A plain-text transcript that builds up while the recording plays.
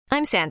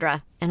I'm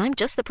Sandra, and I'm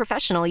just the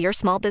professional your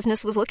small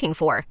business was looking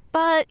for.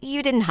 But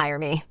you didn't hire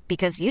me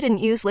because you didn't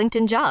use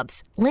LinkedIn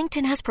Jobs.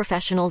 LinkedIn has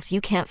professionals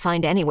you can't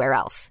find anywhere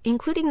else,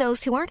 including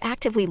those who aren't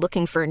actively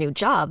looking for a new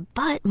job,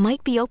 but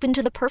might be open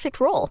to the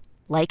perfect role,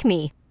 like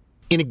me.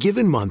 In a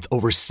given month,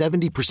 over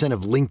 70%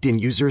 of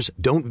LinkedIn users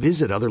don't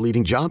visit other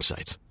leading job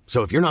sites.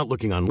 So if you're not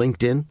looking on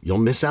LinkedIn, you'll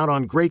miss out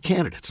on great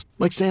candidates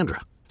like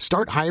Sandra.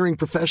 Start hiring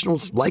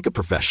professionals like a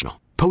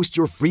professional. Post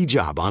your free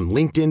job on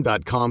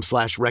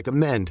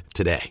linkedin.com/recommend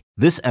today.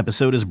 This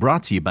episode is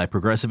brought to you by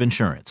Progressive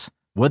Insurance.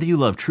 Whether you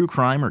love true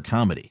crime or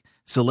comedy,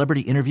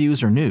 celebrity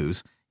interviews or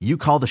news, you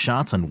call the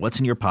shots on what's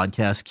in your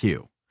podcast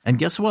queue. And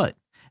guess what?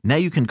 Now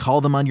you can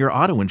call them on your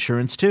auto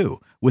insurance too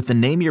with the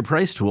Name Your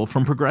Price tool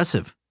from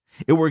Progressive.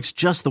 It works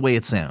just the way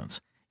it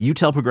sounds. You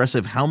tell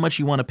Progressive how much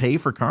you want to pay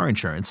for car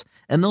insurance,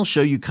 and they'll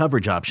show you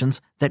coverage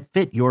options that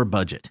fit your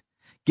budget.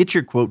 Get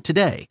your quote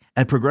today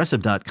at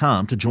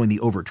Progressive.com to join the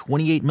over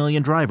 28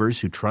 million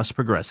drivers who trust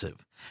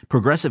Progressive.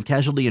 Progressive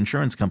Casualty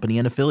Insurance Company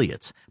and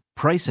Affiliates.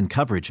 Price and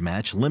coverage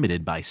match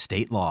limited by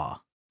state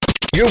law.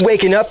 You're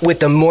waking up with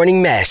the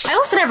morning mess. I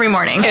listen every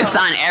morning. It's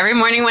on every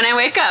morning when I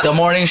wake up. The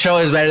morning show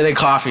is better than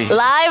coffee.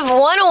 Live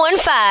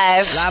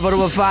 101.5. Live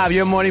 101.5,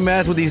 your morning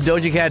mess with these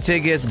Doja Cat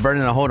tickets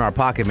burning a hole in our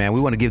pocket, man.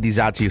 We want to give these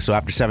out to you, so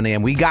after 7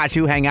 a.m., we got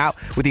you. Hang out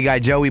with your guy,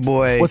 Joey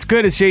Boy. What's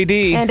good? It's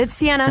JD. And it's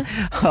Sienna.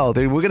 Oh,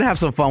 dude, we're going to have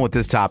some fun with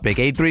this topic.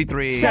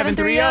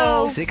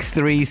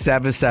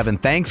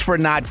 833-730-6377. Thanks for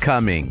not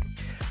coming.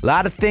 A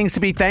lot of things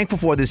to be thankful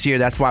for this year.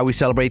 That's why we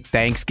celebrate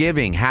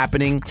Thanksgiving,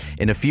 happening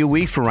in a few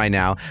weeks from right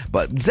now.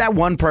 But is that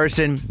one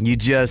person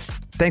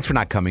thanks for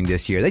not coming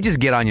this year? They just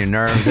get on your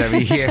nerves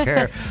every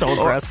year. So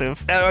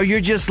aggressive. Or you're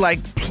just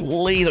like,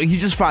 please, you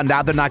just found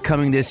out they're not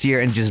coming this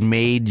year and just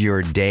made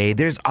your day.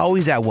 There's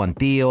always that one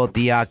tío,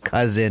 tía,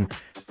 cousin.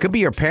 Could be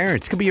your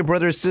parents. Could be your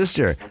brother or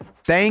sister.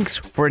 Thanks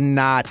for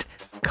not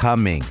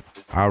coming.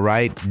 All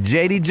right.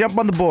 JD, jump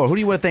on the board. Who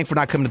do you want to thank for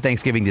not coming to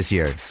Thanksgiving this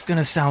year? It's going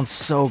to sound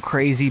so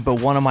crazy,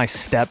 but one of my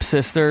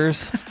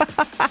stepsisters.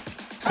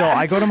 So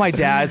I go to my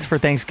dad's for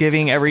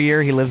Thanksgiving every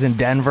year. He lives in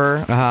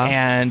Denver.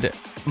 And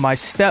my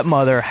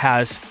stepmother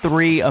has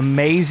 3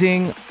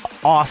 amazing,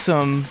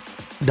 awesome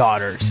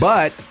daughters.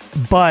 But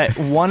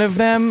one of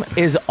them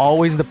is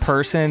always the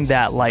person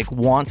that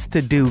wants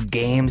to do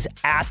games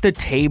at the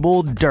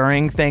table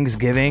during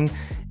Thanksgiving.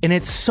 And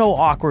it's so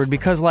awkward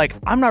because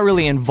I'm not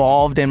really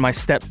involved in my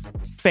step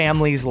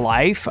family's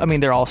life. I mean,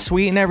 they're all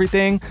sweet and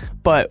everything,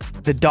 but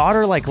the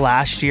daughter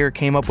last year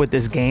came up with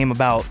this game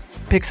about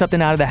pick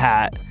something out of the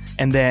hat.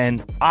 And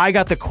then I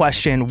got the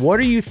question, what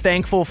are you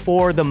thankful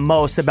for the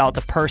most about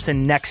the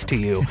person next to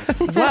you?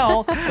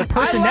 Well, the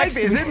person next to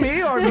me. Is it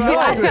me or do I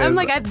like this? I'm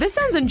like, this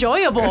sounds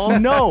enjoyable.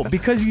 No,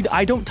 because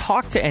I don't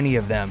talk to any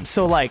of them.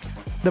 So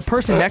the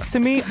person next to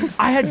me,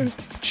 I had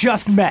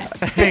just met,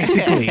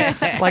 basically.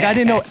 I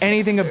didn't know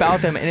anything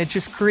about them, and it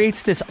just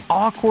creates this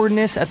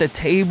awkwardness at the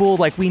table.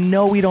 We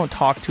know we don't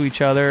talk to each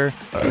other.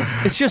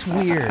 It's just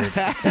weird.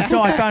 And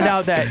so I found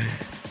out that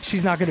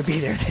she's not going to be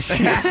there this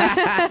year.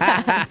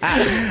 I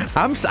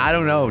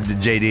don't know,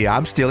 JD.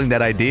 I'm stealing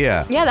that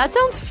idea. Yeah, that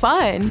sounds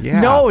fun.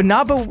 Yeah. No,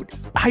 but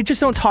I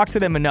just don't talk to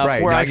them enough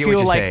where I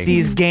feel saying.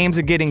 These games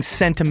are getting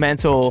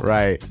sentimental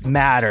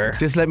matter.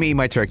 Just let me eat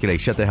my turkey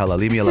leg. Shut the hell up.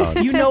 Leave me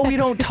alone. You know we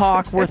don't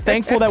talk. We're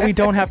thankful that we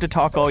don't have to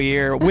talk all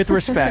year, with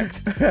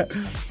respect.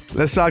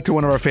 Let's talk to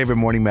one of our favorite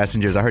morning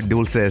messengers. I heard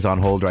Dulce is on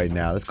hold right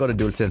now. Let's go to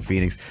Dulce in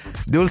Phoenix.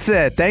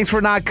 Dulce, thanks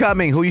for not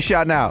coming. Who you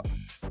shouting out?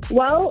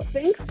 Well,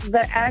 thanks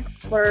the ex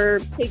for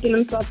taking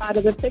himself out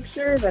of the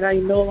picture that I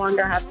no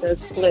longer have to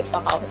split the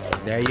holiday.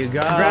 There you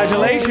go.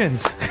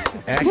 Congratulations.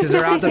 Exes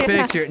are out the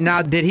picture.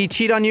 Now, did he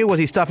cheat on you? Was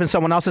he stuffing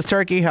someone else's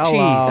turkey? Hello.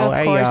 Jeez.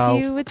 Of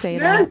course you would say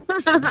that.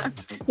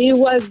 He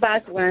was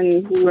back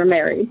when we were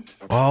married.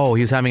 Oh,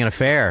 he was having an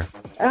affair.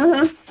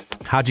 Uh-huh.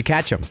 How'd you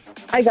catch him?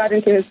 I got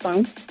into his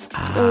phone.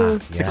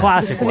 The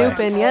classic way.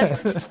 Snooping, yep.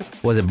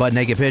 Was it butt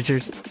naked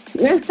pictures?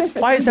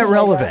 Why is that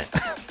relevant?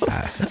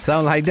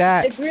 Something like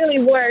that. It's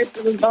really worse.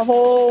 It was the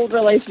whole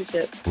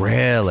relationship.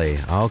 Really?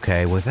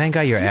 Okay. Well, thank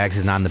God your ex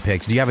is not in the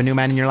picture. Do you have a new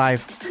man in your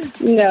life?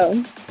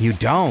 No, You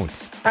don't.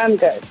 I'm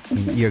good.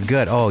 You're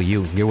good. Oh,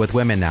 you're with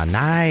women now.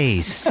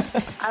 Nice.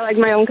 I like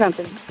my own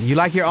company. You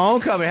like your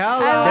own company.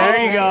 Hello.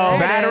 There you go.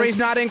 Batteries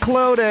not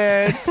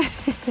included.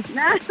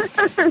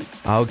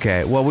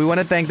 Okay. Well, we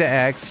want to thank the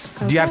ex.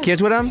 Do you have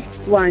kids with him?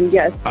 One,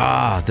 yes.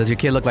 Does your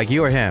kid look like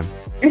you or him?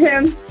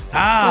 Him.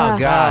 Oh,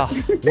 God.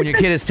 When your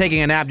kid is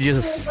taking a nap, you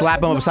just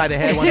slap him upside the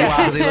head once in a while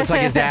because he looks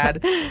like his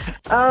dad?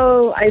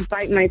 Oh, I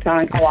bite my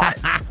tongue a lot.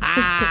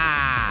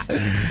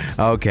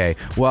 Okay.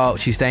 Well,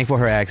 she's thankful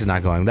her ex is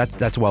not going.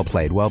 That's well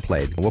played. Well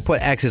played. We'll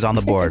put exes on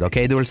the board.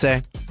 Okay,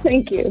 Dulce?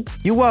 Thank you.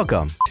 You're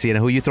welcome. Sienna,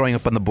 who are you throwing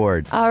up on the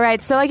board? All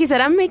right. So like you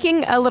said, I'm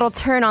making a little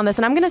turn on this,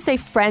 and I'm going to say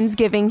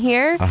Friendsgiving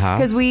here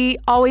because we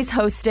always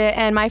host it,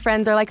 and my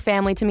friends are like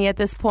family to me at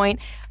this point.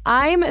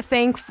 I'm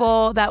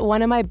thankful that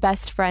one of my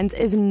best friends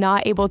is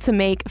not able to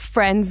make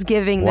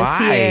Friendsgiving this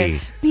year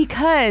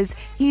because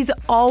he's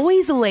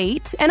always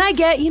late. And I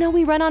get,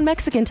 we run on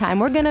Mexican time.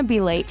 We're going to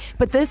be late.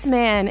 But this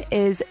man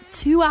is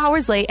 2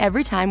 hours late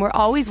every time. We're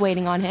always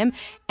waiting on him.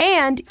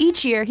 And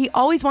each year, he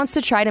always wants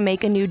to try to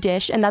make a new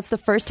dish. And that's the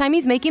first time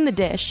he's making the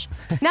dish.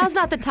 Now's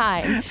not the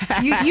time.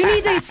 You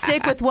need to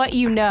stick with what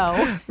you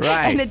know.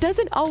 Right. And it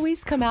doesn't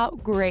always come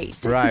out great.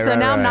 Right, so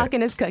now I'm right. knocking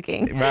his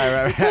cooking.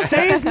 Right.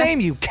 Say his name,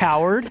 you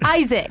coward.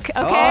 Isaac,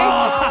 okay?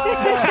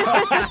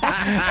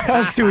 That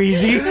was too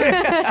easy.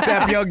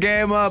 Step your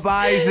game up,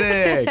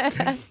 Isaac.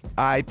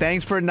 All right,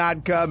 thanks for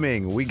not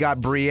coming. We got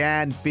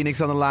Brianne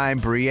Phoenix on the line.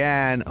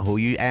 Brianne, who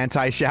you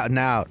anti-shouting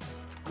out?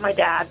 My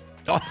dad.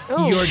 Your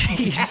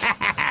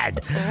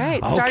dad. All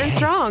right, starting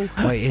strong.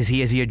 Wait, is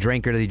he a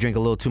drinker? Does he drink a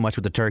little too much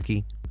with the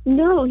turkey?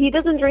 No, he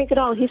doesn't drink at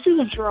all. He's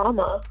just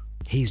drama.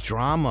 He's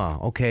drama.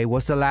 Okay,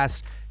 what's the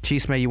last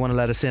chisme you want to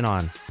let us in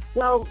on?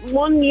 Well,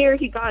 one year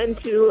he got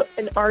into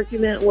an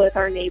argument with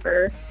our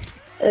neighbor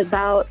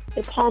about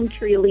a palm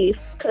tree leaf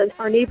because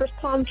our neighbor's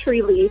palm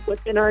tree leaf was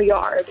in our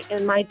yard,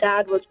 and my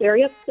dad was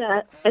very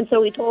upset, and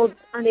so he told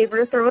our neighbor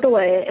to throw it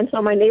away, and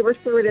so my neighbor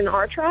threw it in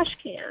our trash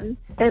can,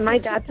 and my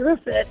dad threw a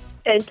fit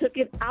and took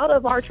it out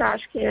of our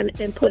trash can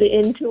and put it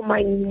into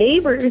my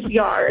neighbor's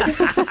yard.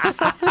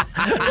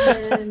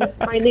 And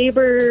my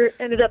neighbor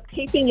ended up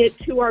taping it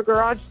to our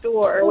garage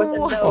door with a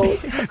note.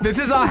 This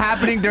is all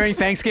happening during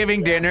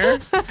Thanksgiving dinner?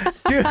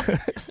 Dude.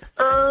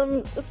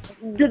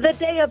 The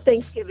day of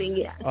Thanksgiving,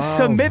 yes.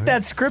 Submit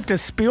that script to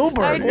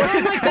Spielberg. I know,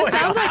 this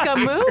sounds like a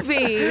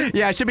movie.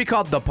 Yeah, it should be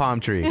called The Palm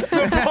Tree.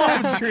 The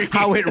palm tree.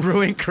 How it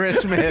ruined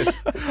Christmas.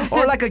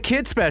 Or like a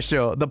kid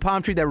special, The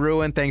Palm Tree that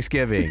ruined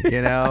Thanksgiving,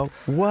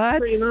 What?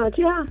 Pretty much,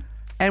 yeah.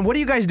 And what are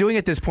you guys doing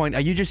at this point?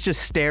 Are you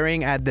just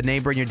staring at the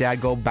neighbor and your dad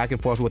go back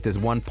and forth with this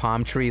one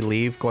palm tree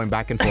leaf going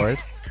back and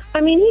forth? I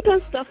mean, he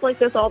does stuff like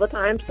this all the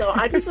time, so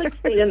I just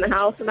stayed in the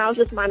house and I was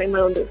just minding my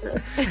own business.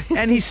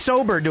 And he's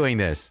sober doing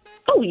this?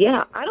 Oh,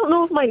 yeah. I don't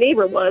know if my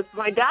neighbor was.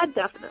 My dad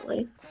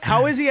definitely.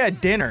 How is he at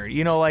dinner?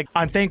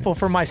 I'm thankful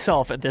for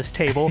myself at this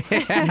table,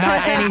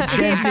 not any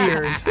Gen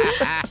Zers.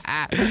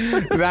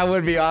 That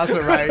would be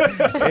awesome, right? If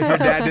your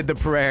dad did the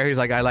prayer, he's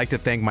like, I'd like to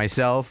thank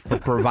myself for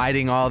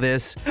providing all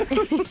this.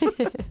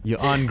 You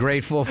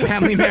ungrateful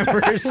family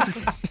members.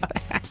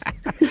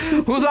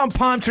 Who's on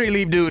palm tree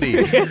leaf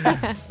duty?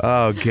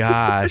 Oh,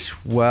 gosh.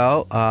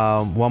 Well,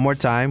 one more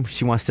time.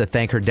 She wants to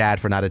thank her dad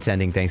for not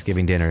attending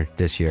Thanksgiving dinner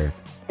this year.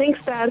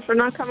 Thanks, Dad, for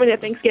not coming to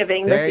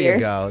Thanksgiving this year.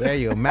 There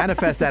you go.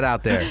 Manifest that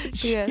out there.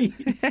 Yeah.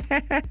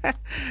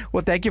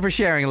 Well, thank you for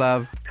sharing,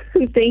 love.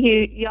 Thank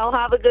you. Y'all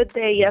have a good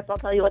day. Yes, I'll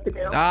tell you what to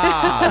do.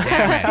 Ah,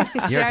 damn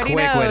it. You're already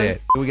quick with knows.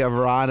 it. We got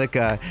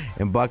Veronica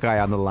and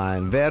Buckeye on the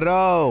line.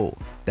 Vero,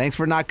 thanks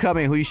for not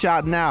coming. Who you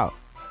shouting out?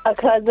 A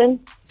cousin.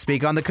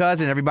 Speak on the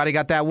cousin. Everybody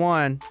got that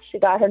one. She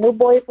got her new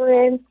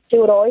boyfriend. She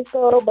would always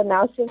go, but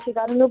now since she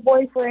got a new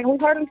boyfriend, we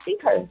hardly see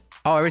her.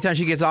 Oh, every time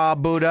she gets all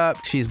booed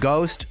up, she's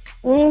ghost?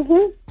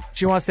 Mm-hmm.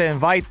 She wants to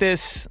invite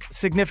this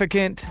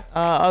significant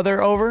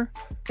other over?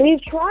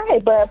 We've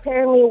tried, but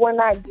apparently we're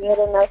not good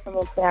enough of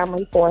a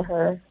family for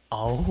her.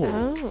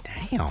 Oh,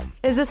 damn.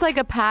 Is this like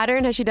a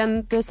pattern? Has she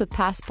done this with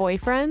past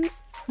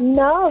boyfriends?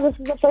 No, this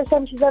is the first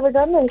time she's ever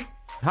done this.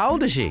 How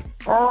old is she?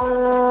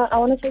 I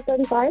want to say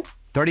 35.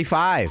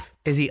 35.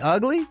 Is he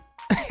ugly?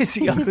 Is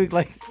he ugly?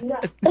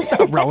 It's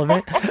not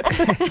relevant.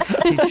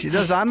 She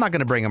does. I'm not going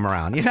to bring him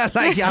around. I'm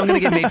going to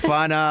get made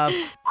fun of.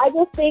 I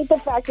just think the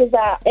fact is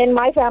that in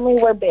my family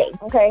we're big,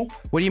 okay?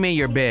 What do you mean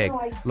you're big?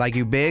 Like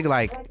you big?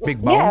 Like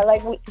big bone? Yeah,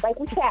 like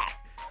we fat.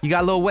 You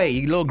got a little weight.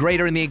 You're a little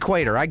greater than the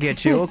equator. I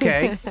get you.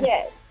 Okay.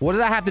 Yes. What does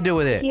that have to do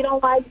with it? You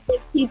don't like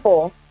big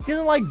people. He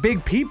doesn't like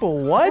big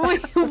people.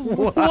 What?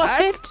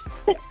 What?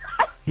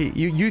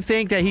 You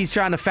think that he's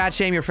trying to fat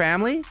shame your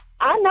family?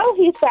 I know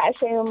he's fat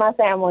shaming my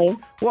family.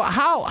 Well,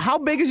 how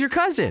big is your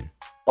cousin?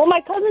 Well, my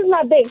cousin's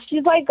not big.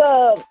 She's like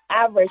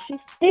average. She's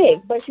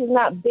big, but she's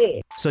not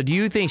big. So do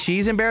you think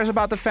she's embarrassed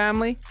about the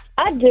family?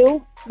 I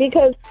do,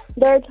 because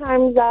there are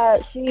times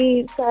that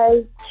she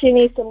says she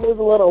needs to lose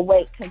a little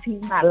weight because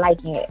he's not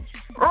liking it.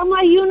 I'm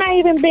like, you're not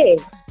even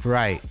big.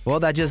 Right. Well,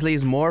 that just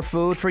leaves more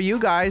food for you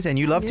guys, and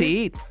you love to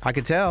eat. I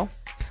could tell.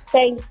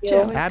 Thank you.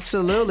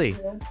 Absolutely.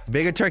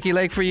 Bigger turkey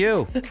leg for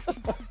you.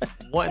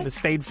 What, in the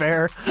state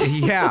fair?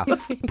 Yeah.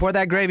 Pour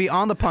that gravy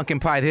on the pumpkin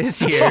pie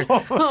this year.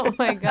 Oh,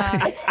 my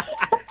God.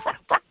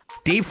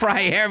 Deep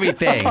fry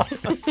everything.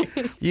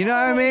 You know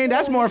what I mean?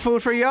 That's more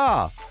food for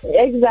y'all.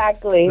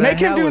 Exactly. Make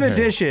him do the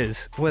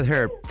dishes. With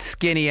her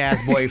skinny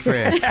ass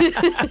boyfriend.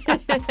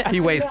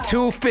 He weighs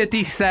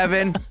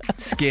 257.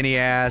 Skinny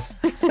ass.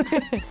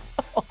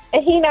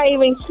 And He's not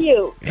even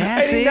cute.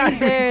 Yeah, see?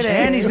 There it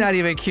And is. he's not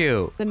even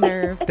cute. The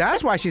nerve.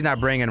 That's why she's not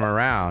bringing him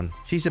around.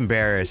 She's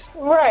embarrassed.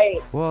 Right.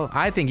 Well,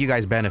 I think you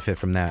guys benefit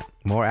from that.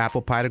 More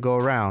apple pie to go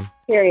around.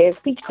 Serious.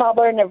 Peach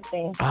cobbler and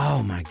everything.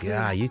 Oh, my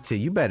God. You two,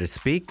 you better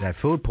speak that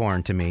food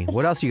porn to me.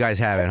 What else you guys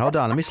having? Hold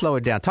on. Let me slow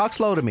it down. Talk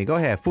slow to me. Go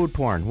ahead. Food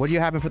porn. What are you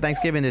having for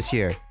Thanksgiving this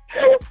year?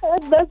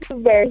 That's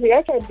embarrassing.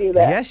 I can't do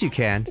that. Yes, you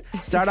can.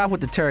 Start off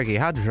with the turkey.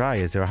 How dry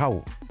is it? Or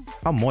how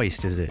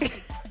moist is it?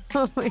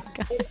 Oh my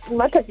God.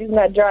 My turkey's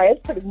not dry. It's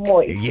pretty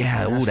moist.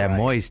 Yeah, ooh, that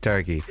moist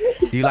turkey.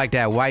 Do you like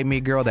that white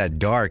meat, girl? That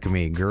dark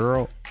meat,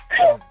 girl?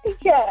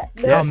 Yeah.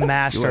 How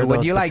mashed are What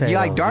those do you like? Do you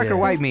like potatoes? dark or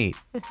white meat?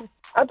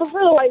 I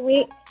prefer the white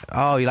meat.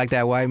 Oh, you like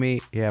that white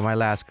meat? Yeah, my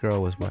last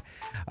girl was white.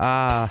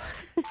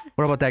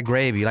 What about that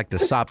gravy? You like to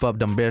sop up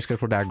them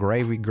biscuits with that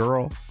gravy,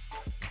 girl?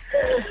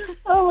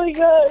 Oh my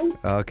God.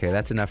 Okay,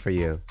 that's enough for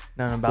you.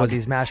 None about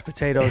these mashed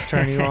potatoes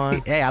turn you on.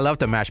 Hey, I love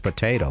the mashed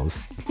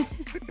potatoes.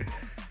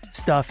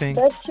 Stuffing.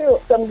 That's true.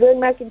 Some good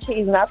mac and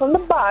cheese, not from the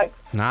box.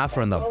 Not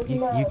from the.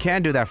 You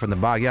can't do that from the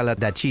box. You gotta let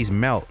that cheese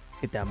melt.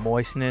 Get that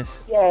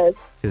moistness. Yes.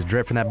 Just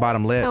drip from that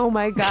bottom lip. Oh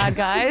my God,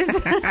 guys.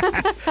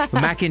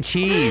 Mac and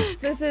cheese.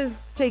 This is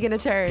taking a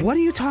turn. What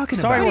are you talking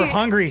Sorry, about? we're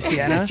hungry,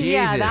 Sienna.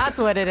 Yeah, Jesus. that's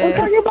what it We're is.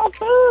 talking about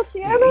food,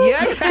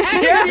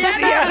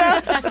 Sienna.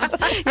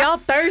 Yeah. Y'all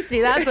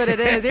thirsty. That's what it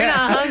is. You're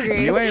not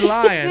hungry. You ain't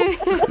lying.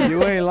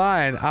 You ain't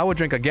lying. I would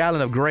drink a gallon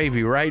of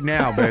gravy right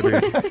now, baby.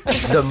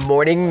 The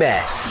Morning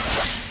Mess.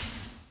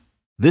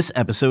 This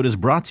episode is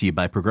brought to you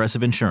by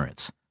Progressive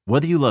Insurance.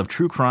 Whether you love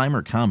true crime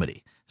or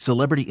comedy,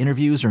 celebrity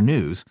interviews or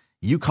news,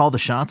 you call the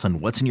shots on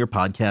what's in your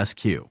podcast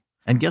queue.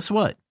 And guess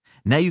what?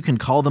 Now you can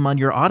call them on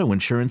your auto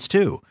insurance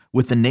too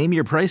with the Name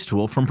Your Price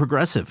tool from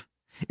Progressive.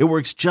 It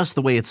works just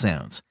the way it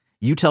sounds.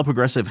 You tell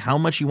Progressive how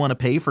much you want to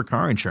pay for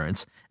car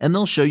insurance, and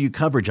they'll show you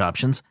coverage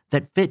options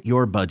that fit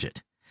your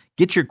budget.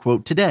 Get your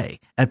quote today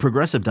at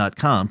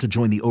Progressive.com to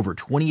join the over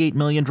 28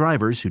 million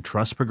drivers who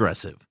trust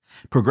Progressive.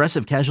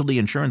 Progressive Casualty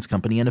Insurance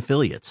Company and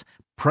Affiliates.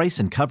 Price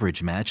and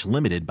coverage match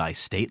limited by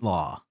state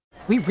law.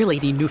 We really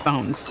need new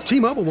phones.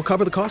 T-Mobile will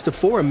cover the cost of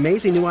 4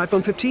 amazing new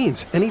iPhone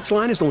 15s, and each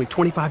line is only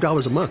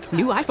 $25 a month.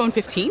 New iPhone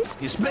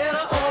 15s? It's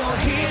better over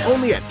here.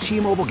 Only at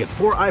T-Mobile, get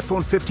 4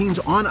 iPhone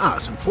 15s on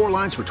us and 4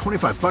 lines for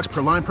 $25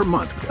 per line per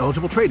month with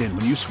eligible trade-in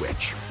when you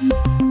switch.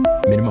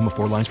 Minimum of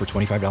 4 lines for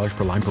 $25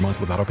 per line per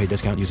month with autopay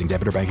discount using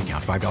debit or bank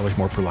account. $5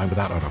 more per line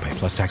without autopay,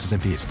 plus taxes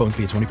and fees. Phone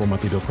fee at 24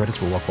 monthly bill credits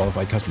for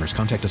well-qualified customers.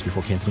 Contact us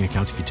before canceling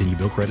account to continue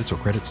bill credits or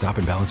credit stop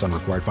and balance on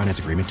required finance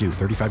agreement due.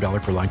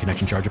 $35 per line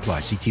connection charge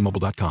applies. See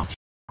T-Mobile.com.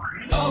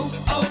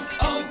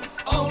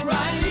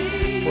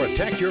 O'Reilly.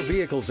 Protect your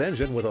vehicle's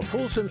engine with a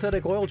full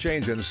synthetic oil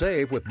change and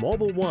save with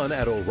Mobil 1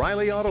 at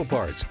O'Reilly Auto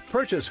Parts.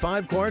 Purchase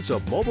 5 quarts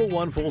of Mobil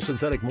 1 full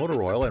synthetic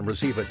motor oil and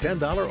receive a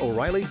 $10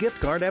 O'Reilly gift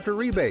card after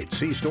rebate.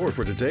 See store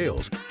for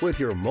details. With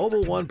your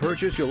Mobil 1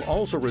 purchase, you'll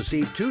also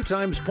receive 2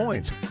 times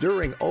points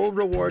during O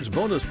Rewards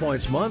Bonus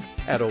Points Month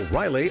at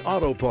O'Reilly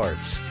Auto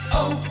Parts.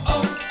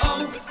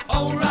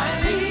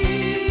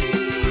 O'Reilly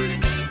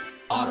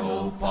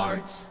Auto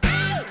Parts.